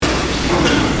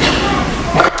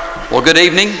Well, good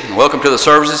evening. Welcome to the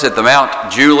services at the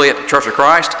Mount Juliet Church of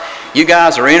Christ. You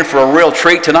guys are in for a real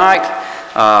treat tonight.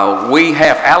 We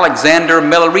have Alexander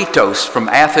Meloritos from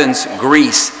Athens,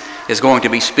 Greece, is going to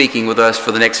be speaking with us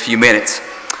for the next few minutes.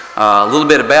 A little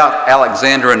bit about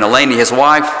Alexander and Eleni, his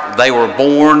wife. They were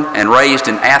born and raised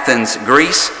in Athens,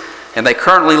 Greece, and they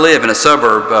currently live in a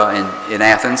suburb in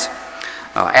Athens.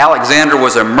 Alexander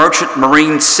was a merchant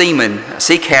marine seaman, a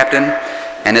sea captain,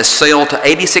 and has sailed to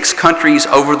 86 countries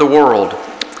over the world.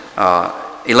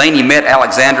 Eleni met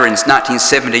Alexander in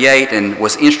 1978 and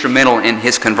was instrumental in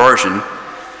his conversion.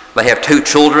 They have two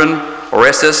children,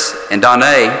 Orestes and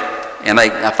Danae, and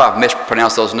if I've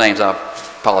mispronounced those names, I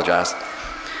apologize.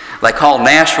 They call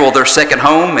Nashville their second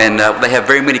home, and they have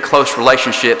very many close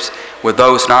relationships with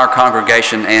those in our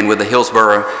congregation and with the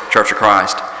Hillsborough Church of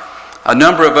Christ. A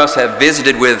number of us have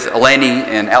visited with Eleni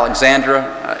and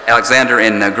Alexander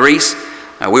in Greece.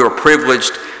 We were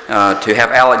privileged to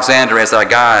have Alexander as our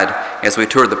guide as we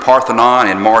toured the Parthenon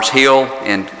and Mars Hill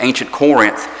and ancient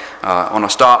Corinth on a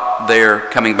stop there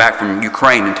coming back from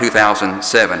Ukraine in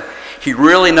 2007. He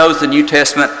really knows the New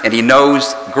Testament, and he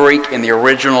knows Greek in the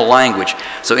original language.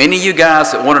 So any of you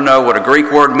guys that want to know what a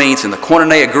Greek word means in the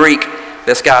Koinonia Greek,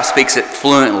 this guy speaks it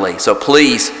fluently. So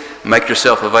please make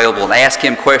yourself available and ask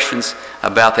him questions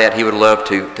about that. He would love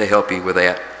to help you with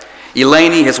that.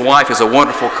 Eleni, his wife, is a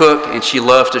wonderful cook, and she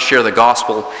loves to share the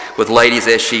gospel with ladies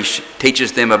as she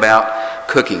teaches them about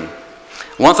cooking.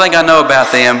 One thing I know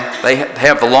about them, they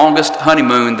have the longest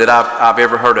honeymoon that I've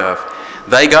ever heard of.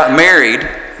 They got married,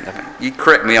 you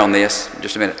correct me on this in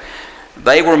just a minute.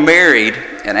 They were married,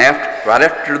 and right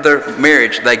after their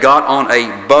marriage, they got on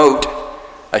a boat,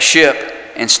 a ship,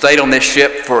 and stayed on this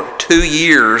ship for 2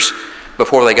 years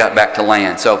before they got back to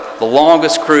land. So the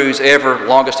longest cruise ever,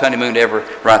 longest honeymoon ever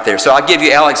right there. So I'll give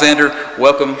you Alexander.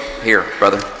 Welcome here,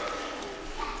 brother.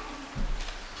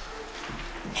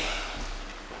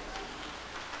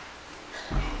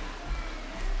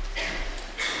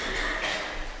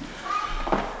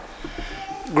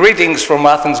 Greetings from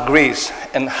Athens, Greece,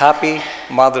 and happy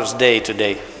Mother's Day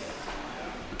today.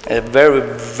 A very,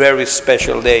 very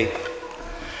special day.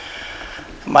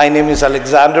 My name is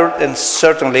Alexander, and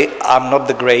certainly I'm not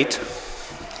the great.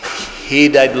 He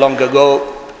died long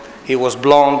ago. He was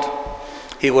blonde,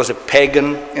 he was a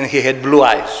pagan, and he had blue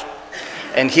eyes.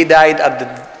 And he died at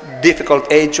the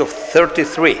difficult age of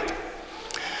 33.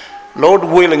 Lord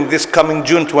willing, this coming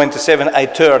June 27, I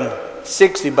turn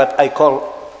 60, but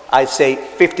I say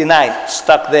 59,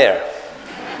 stuck there.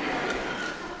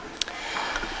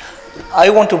 I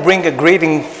want to bring a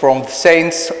greeting from the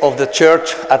saints of the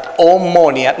church at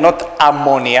Omonia, not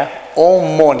Ammonia,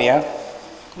 Omonia,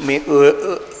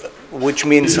 which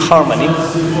means harmony.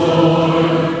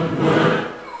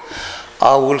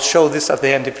 I will show this at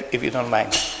the end if you don't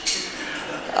mind.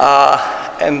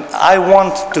 And I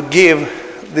want to give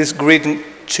this greeting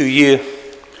to you.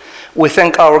 We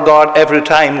thank our God every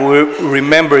time we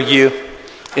remember you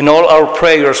in all our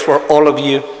prayers for all of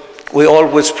you. We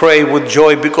always pray with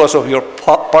joy because of your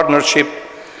partnership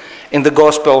in the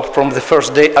gospel from the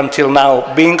first day until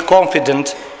now, being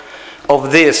confident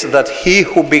of this, that he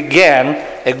who began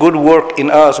a good work in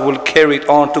us will carry it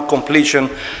on to completion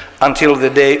until the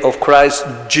day of Christ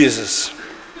Jesus.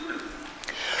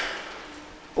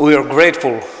 We are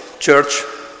grateful, church,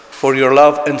 for your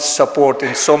love and support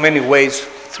in so many ways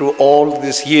through all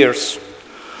these years.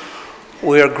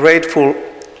 We are grateful,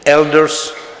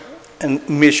 elders and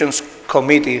missions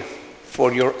committee,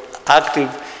 for your active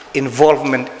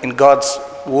involvement in God's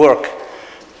work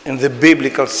in the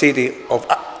biblical city of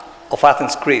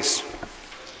Athens, Greece.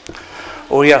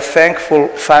 We are thankful,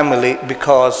 family,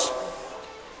 because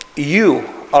you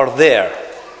are there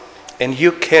and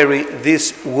you carry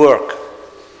this work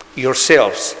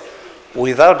yourselves.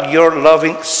 Without your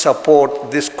loving support,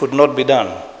 this could not be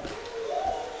done.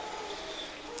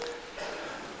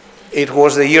 It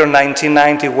was the year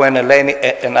 1990 when Eleni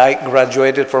and I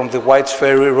graduated from the Whites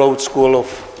Ferry Road School of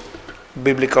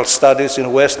Biblical Studies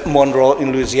in West Monroe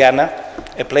in Louisiana,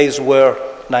 a place where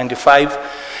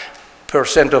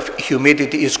 95% of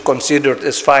humidity is considered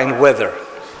as fine weather,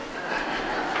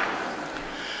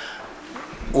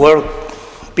 where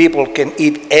people can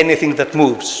eat anything that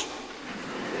moves.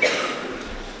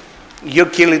 You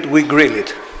kill it, we grill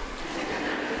it.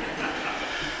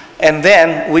 And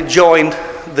then we joined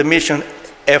the mission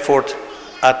effort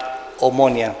at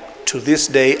Omonia, to this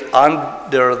day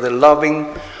under the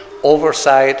loving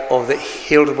oversight of the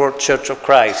Hillsborough Church of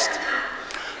Christ.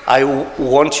 I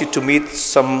want you to meet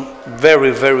some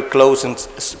very, very close and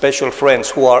special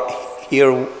friends who are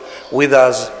here with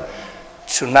us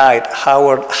tonight.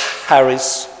 Howard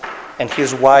Harris and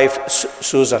his wife,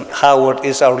 Susan Howard,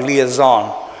 is our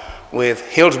liaison with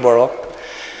Hillsborough.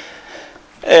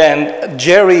 And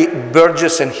Jerry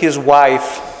Burgess and his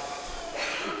wife,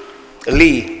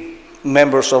 Lee,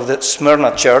 members of the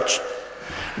Smyrna Church.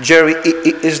 Jerry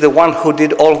is the one who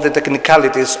did all the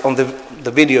technicalities on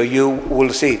the video you will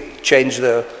see, change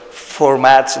the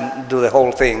formats and do the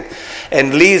whole thing.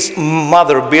 And Lee's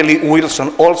mother, Billy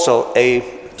Wilson, also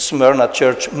a Smyrna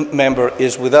Church member,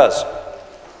 is with us.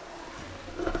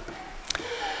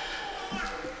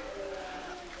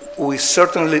 We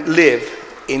certainly live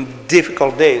in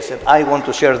difficult days, and I want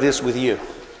to share this with you.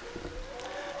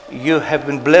 You have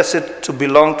been blessed to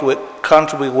belong to a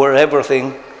country where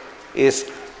everything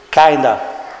is kinda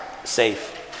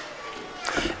safe.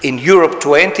 In Europe,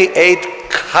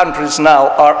 28 countries now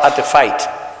are at a fight.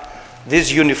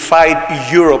 This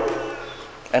unified Europe,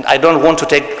 and I don't want to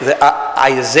take the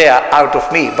Isaiah out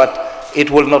of me, but it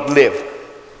will not live.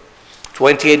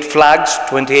 28 flags,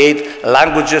 28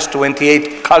 languages,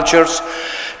 28 cultures,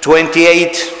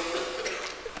 28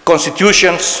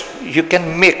 constitutions. You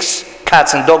can mix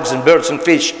cats and dogs and birds and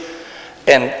fish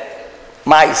and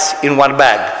mice in one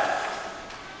bag.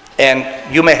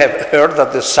 And you may have heard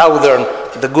that the southern,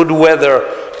 the good weather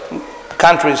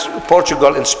countries,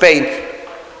 Portugal and Spain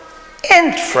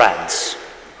and France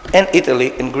and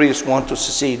Italy and Greece, want to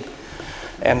secede.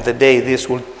 And the day this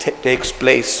will takes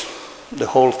place, the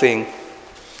whole thing,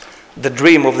 the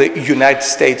dream of the United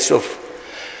States of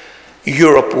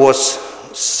Europe was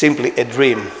simply a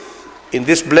dream. In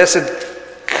this blessed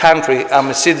country I'm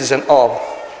a citizen of,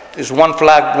 is one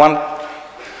flag, one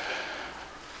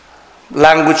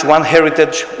language, one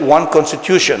heritage, one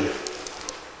constitution.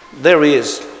 There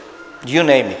is, you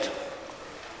name it.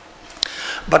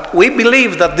 But we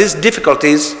believe that these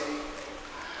difficulties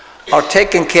are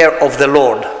taken care of the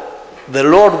Lord. The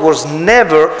Lord was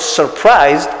never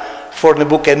surprised for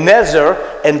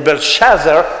Nebuchadnezzar and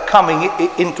Belshazzar coming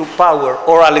into power,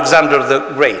 or Alexander the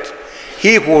Great.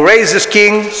 He who raises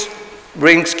kings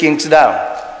brings kings down.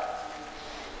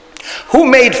 Who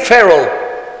made Pharaoh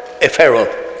a pharaoh?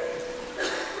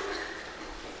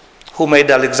 Who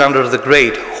made Alexander the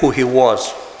Great who he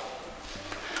was?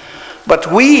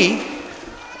 But we,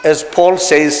 as Paul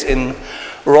says in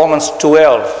Romans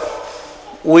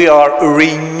 12, we are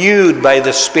renewed by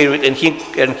the Spirit, and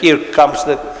here comes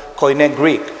the Koine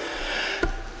Greek.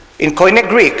 In Koine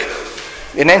Greek,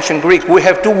 in ancient Greek, we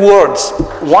have two words.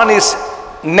 One is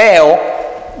neo,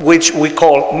 which we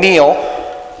call neo,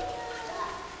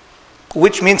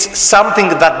 which means something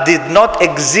that did not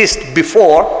exist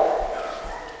before,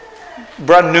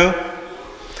 brand new.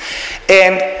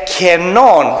 And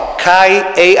kenon,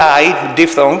 kai,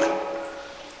 diphthong,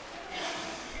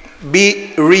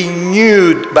 be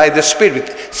renewed by the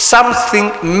Spirit.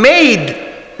 Something made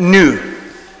new.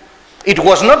 It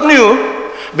was not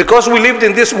new because we lived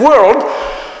in this world.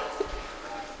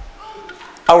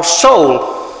 Our soul,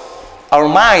 our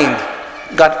mind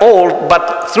got old,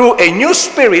 but through a new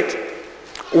spirit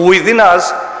within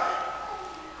us,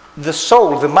 the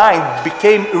soul, the mind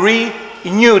became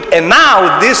renewed. And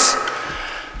now this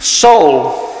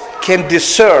soul can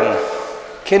discern,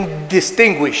 can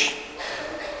distinguish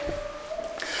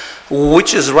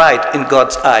which is right in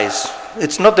God's eyes.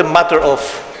 It's not a matter of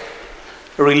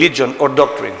religion or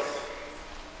doctrine.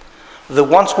 The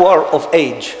ones who are of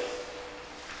age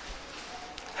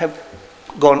have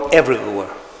gone everywhere.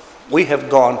 We have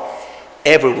gone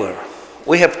everywhere.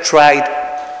 We have tried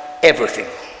everything.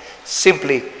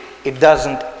 Simply, it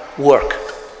doesn't work.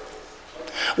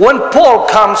 When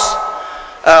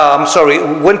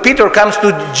when Peter comes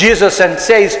to Jesus and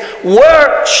says,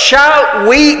 "Where shall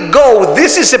we go?"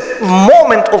 This is a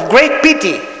moment of great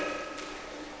pity,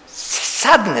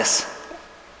 sadness.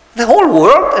 The whole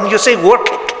world, and you say, "Where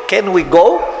can we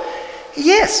go?"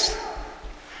 Yes.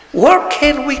 Where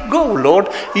can we go, Lord?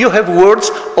 You have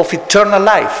words of eternal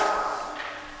life.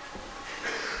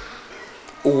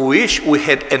 Wish we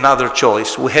had another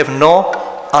choice. We have no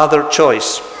other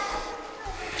choice.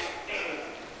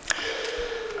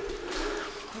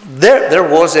 There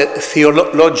was a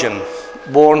theologian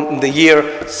born in the year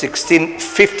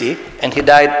 1650, and he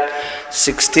died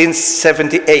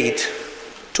 1678,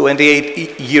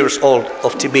 28 years old,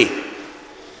 of TB.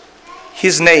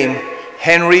 His name,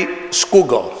 Henry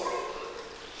Scougal,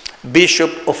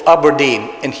 Bishop of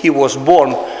Aberdeen, and he was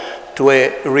born to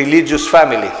a religious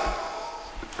family.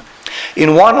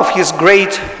 In one of his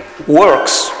great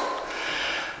works,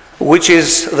 which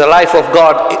is the life of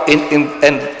God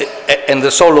and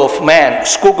the soul of man,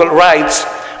 Scougal writes,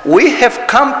 "We have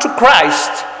come to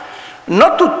Christ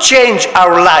not to change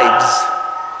our lives,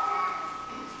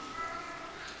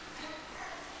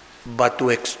 but to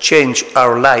exchange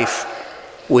our life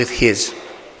with His.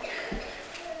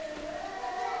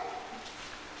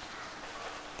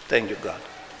 Thank you, God.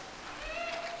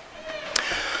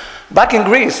 Back in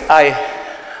Greece, I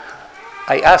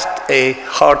asked a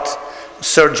heart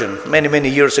surgeon many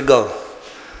years ago.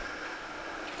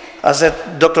 I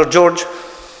said, Dr. George,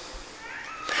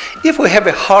 if we have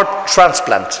a heart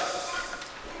transplant,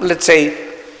 let's say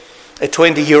a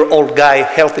 20-year-old guy,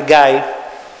 healthy guy,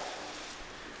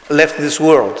 left this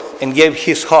world and gave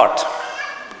his heart,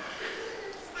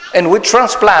 and we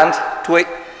transplant to a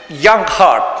young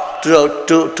heart,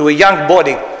 to a young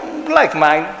body, like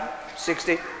mine,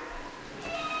 60.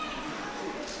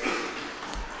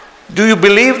 Do you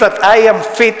believe that I am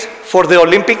fit for the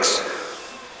Olympics?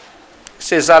 He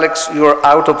says, Alex, you are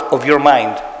out of your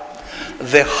mind.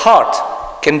 The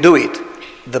heart can do it.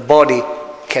 The body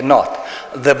cannot.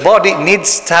 The body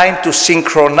needs time to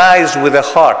synchronize with the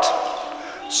heart,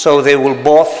 so they will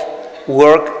both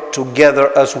work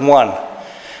together as one.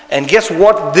 And guess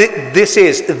what this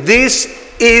is? This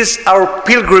is our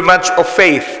pilgrimage of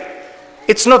faith.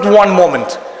 It's not one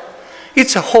moment.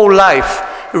 It's a whole life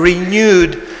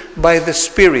renewed by the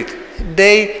Spirit,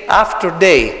 day after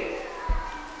day.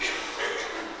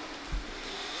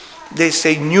 They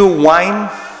say new wine,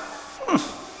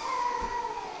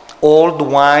 old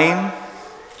wine,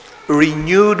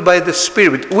 renewed by the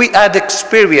Spirit. We add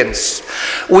experience.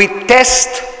 We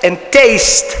test and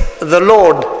taste the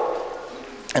Lord,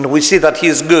 and we see that He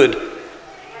is good.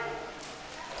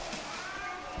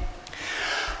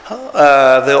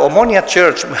 The Omonia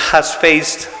Church has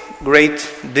faced great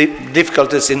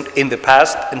difficulties in the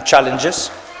past and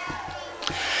challenges.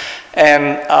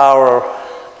 And our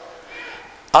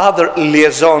other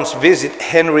liaisons visit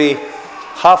Henry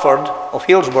Hafford of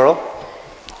Hillsborough.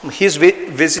 His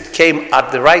visit came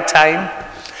at the right time,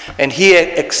 and he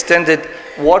extended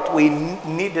what we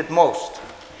needed most: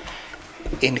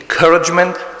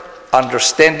 encouragement,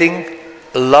 understanding,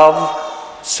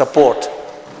 love, support.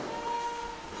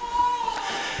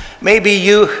 Maybe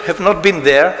you have not been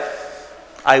there.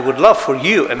 I would love for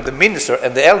you and the minister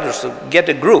and the elders to get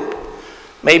a group,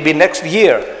 maybe next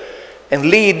year, and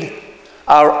lead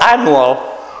our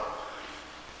annual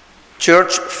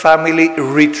church family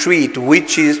retreat,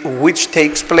 which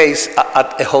takes place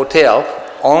at a hotel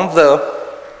on the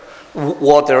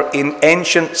water in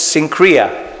ancient Cenchrea,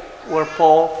 where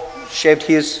Paul shed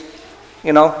his,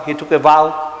 he took a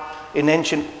vow in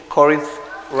ancient Corinth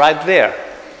right there.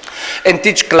 And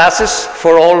teach classes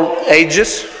for all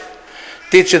ages,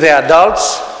 teach the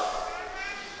adults,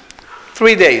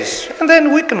 3 days. And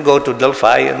then we can go to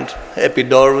Delphi and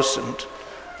Epidaurus and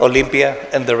Olympia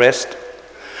and the rest.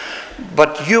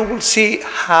 But you will see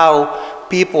how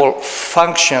people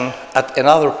function at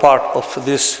another part of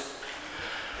this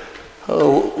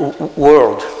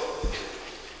world.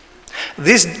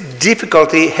 This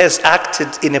difficulty has acted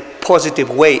in a positive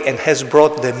way and has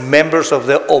brought the members of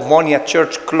the Omonia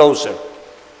Church closer.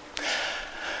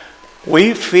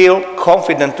 We feel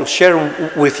confident to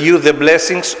share with you the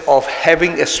blessings of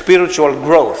having a spiritual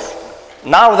growth.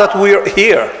 Now that we are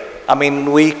here,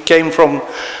 we came from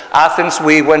Athens,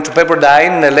 we went to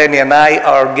Pepperdine. Eleni and I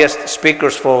are guest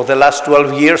speakers for the last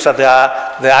 12 years at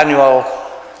the annual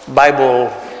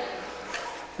Bible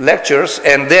lectures,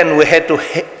 and then we had to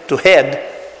head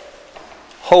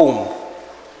home.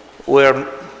 We're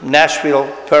Nashville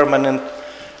permanent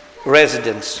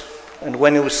residents. And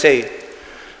when you say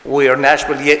we are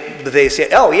Nashville, they say,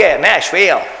 oh yeah,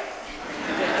 Nashville.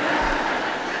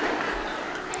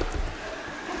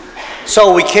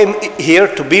 So we came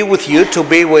here to be with you, to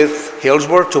be with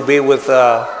Hillsborough, to be with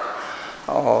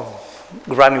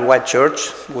Granny White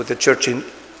Church, with the church in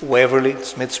Waverly,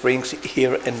 Smith Springs,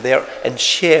 here and there, and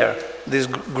share this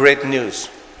great news.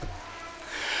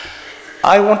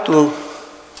 I want to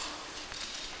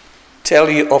tell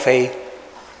you of a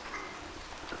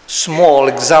small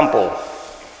example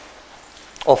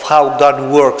of how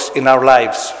God works in our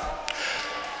lives.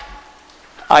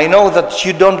 I know that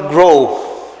you don't grow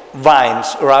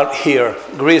vines around here.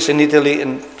 Greece and Italy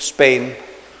and Spain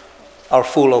are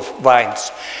full of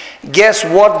vines. Guess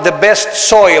what the best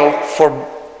soil for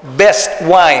best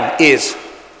wine is?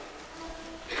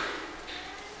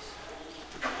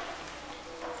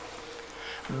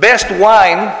 Best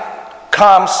wine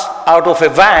comes out of a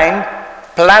vine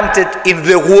planted in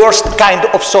the worst kind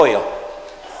of soil.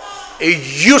 A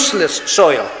useless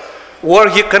soil where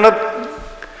you cannot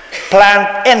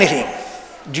plant anything.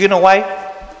 Do you know why?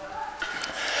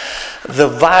 The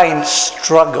vine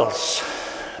struggles.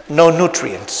 No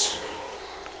nutrients.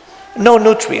 No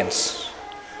nutrients.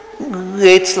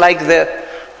 It's like the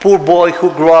poor boy who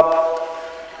grew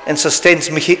up and sustains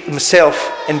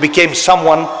himself and became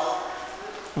someone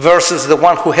versus the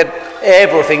one who had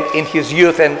everything in his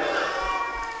youth. And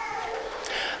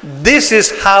this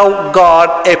is how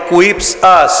God equips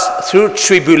us through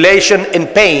tribulation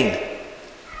and pain.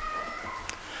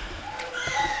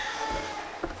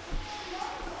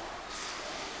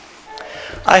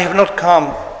 I have not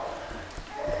come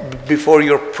before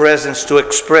your presence to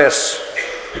express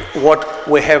what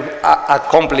we have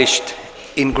accomplished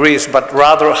in Greece, but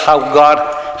rather how God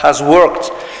has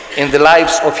worked in the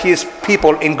lives of his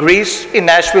people in Greece, in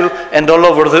Nashville, and all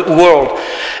over the world.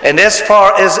 And as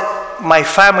far as my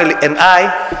family and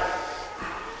I,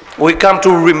 we come to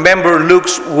remember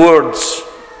Luke's words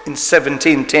in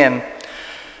 17:10.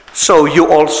 So you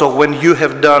also, when you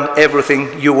have done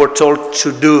everything you were told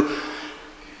to do,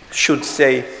 should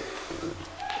say,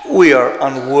 we are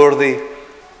unworthy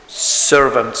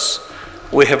servants.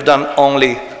 We have done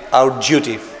only our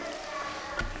duty.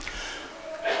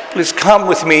 Please come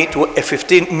with me to a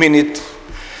 15-minute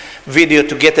video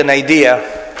to get an idea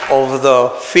of the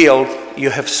field you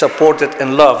have supported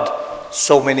and loved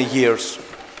so many years.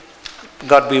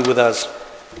 God be with us.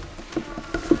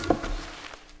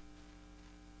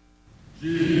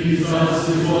 Jesus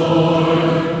is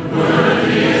Lord,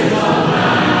 worthy is the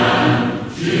Lamb.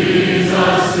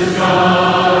 Jesus is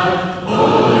God,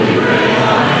 holy great I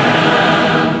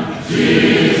am.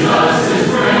 Jesus is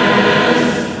praise,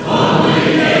 only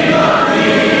King of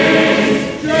kings.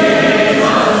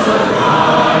 Jesus the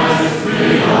Christ,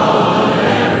 freehold of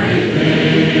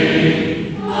everything.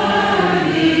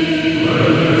 Worthy,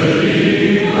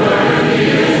 worthy, worthy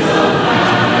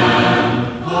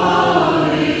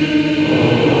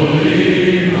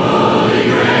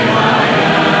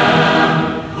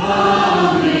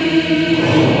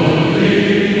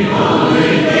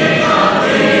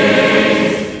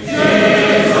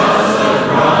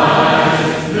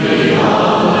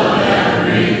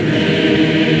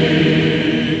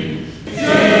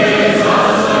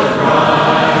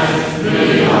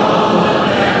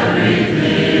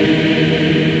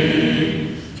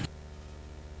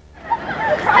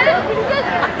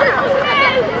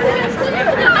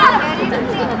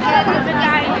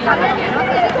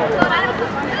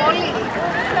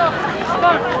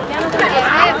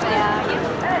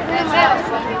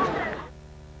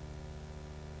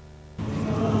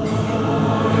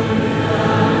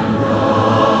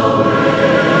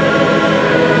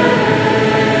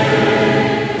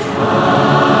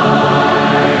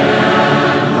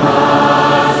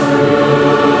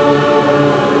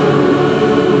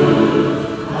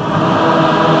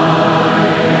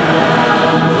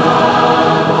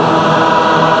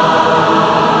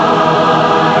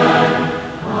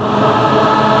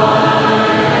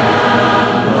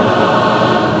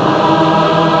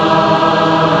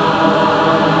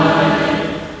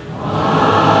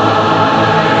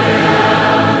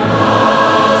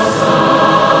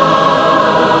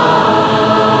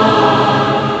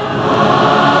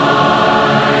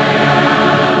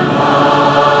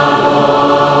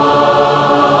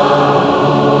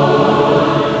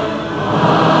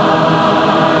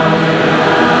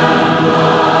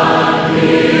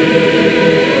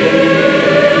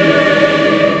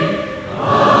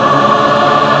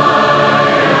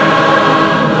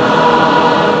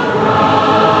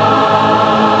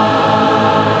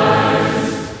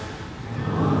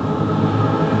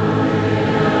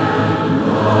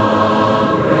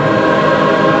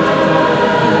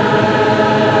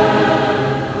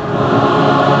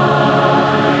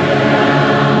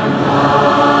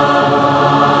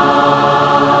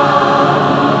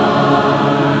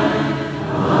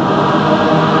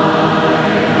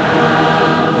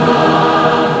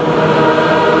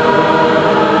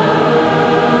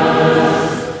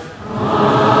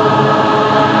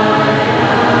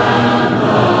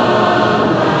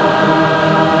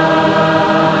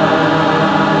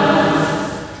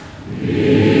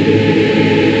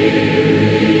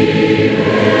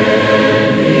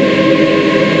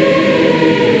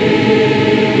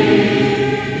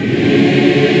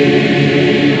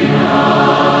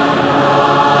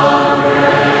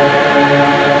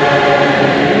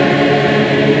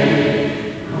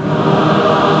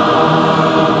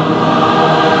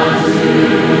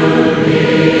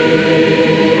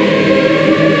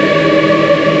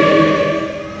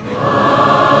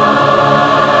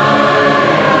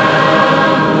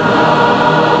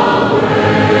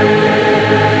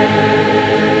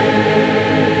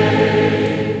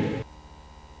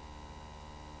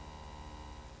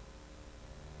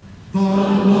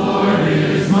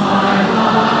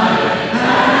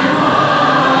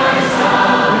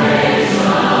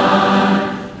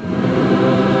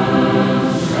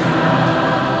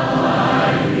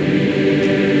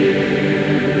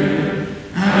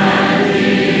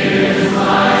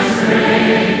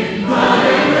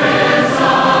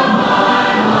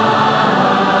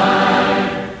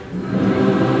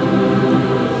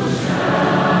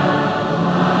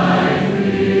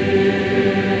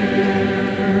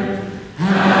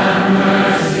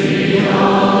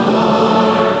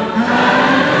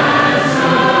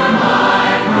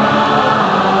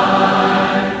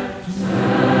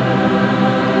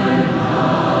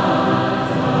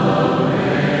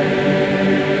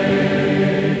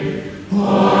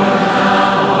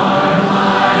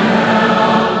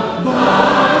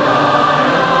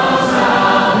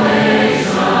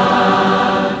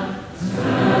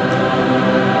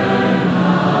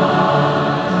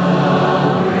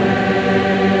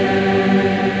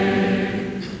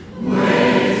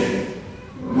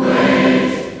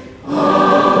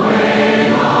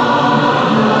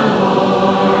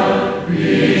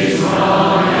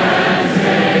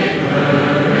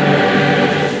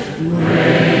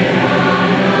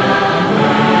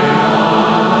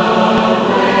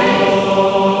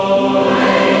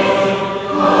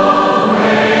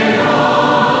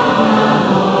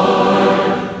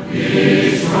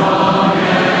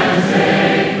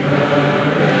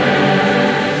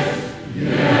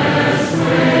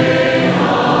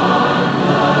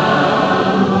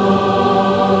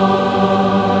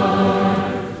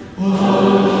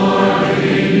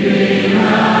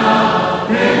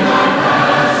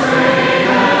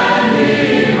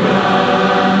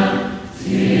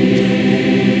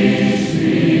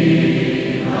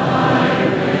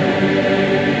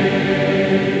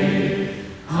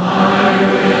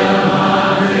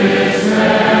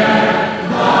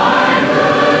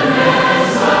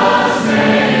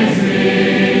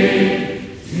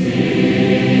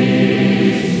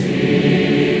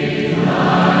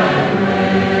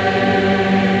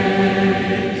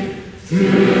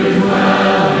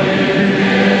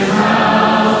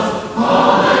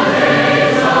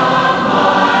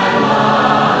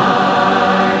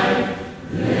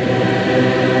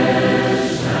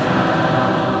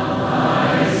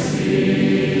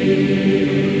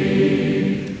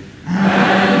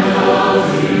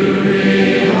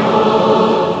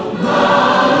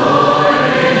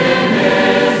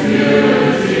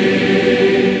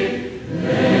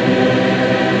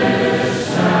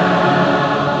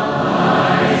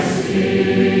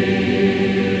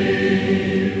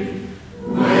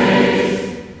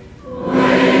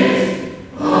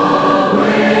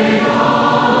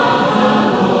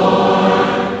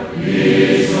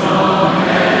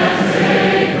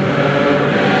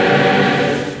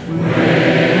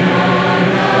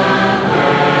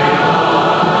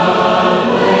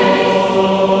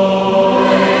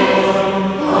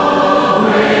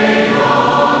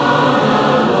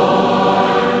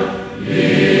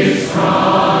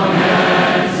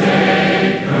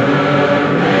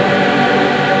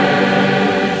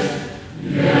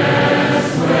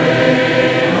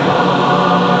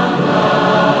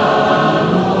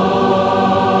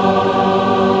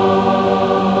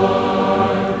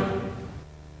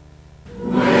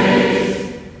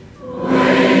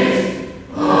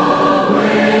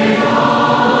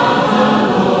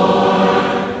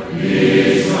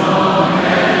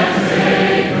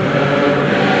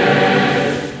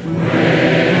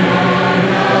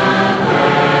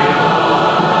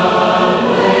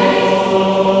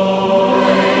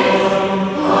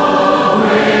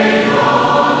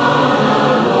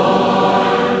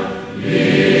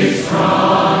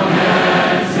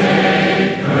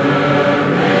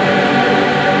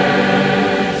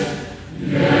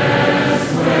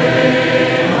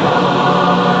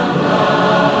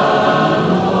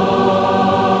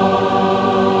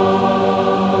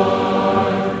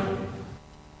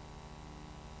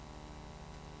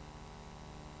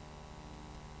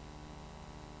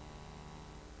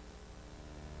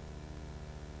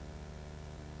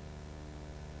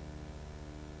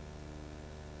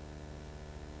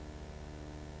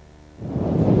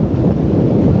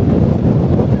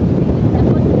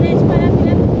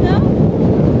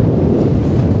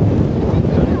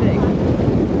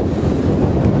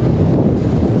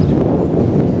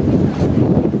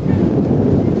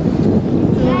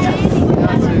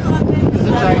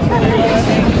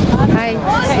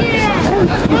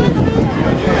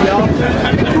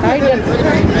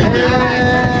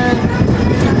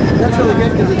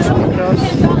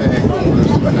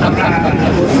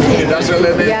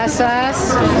Γεια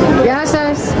σας. Γεια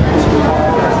σας.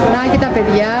 Να και τα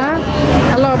παιδιά.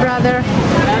 Hello, brother.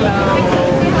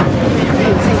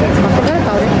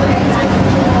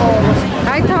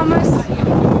 Hi, Thomas.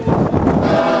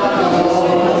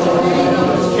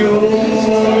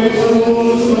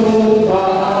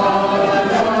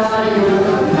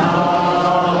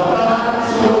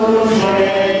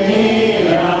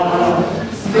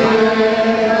 Stay